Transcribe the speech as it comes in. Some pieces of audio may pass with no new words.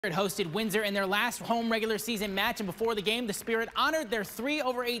Hosted Windsor in their last home regular season match, and before the game, the Spirit honored their 3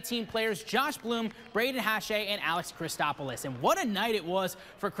 over 18 players, Josh Bloom, Braden Hache, and Alex Christopoulos. And what a night it was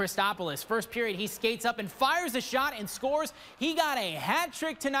for Christopoulos. First period, he skates up and fires a shot and scores. He got a hat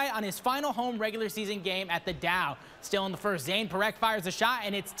trick tonight on his final home regular season game at the Dow. Still in the first, Zane Parekh fires a shot,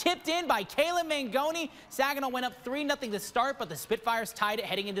 and it's tipped in by Mangone. Saginaw went up 3-0 to start, but the Spitfires tied it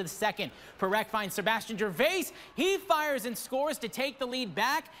heading into the second. Parekh finds Sebastian Gervais. He fires and scores to take the lead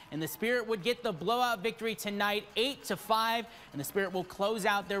back, and the Spirit would get the blowout victory tonight, 8-5, and the Spirit will close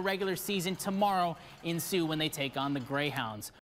out their regular season tomorrow in Sioux when they take on the Greyhounds.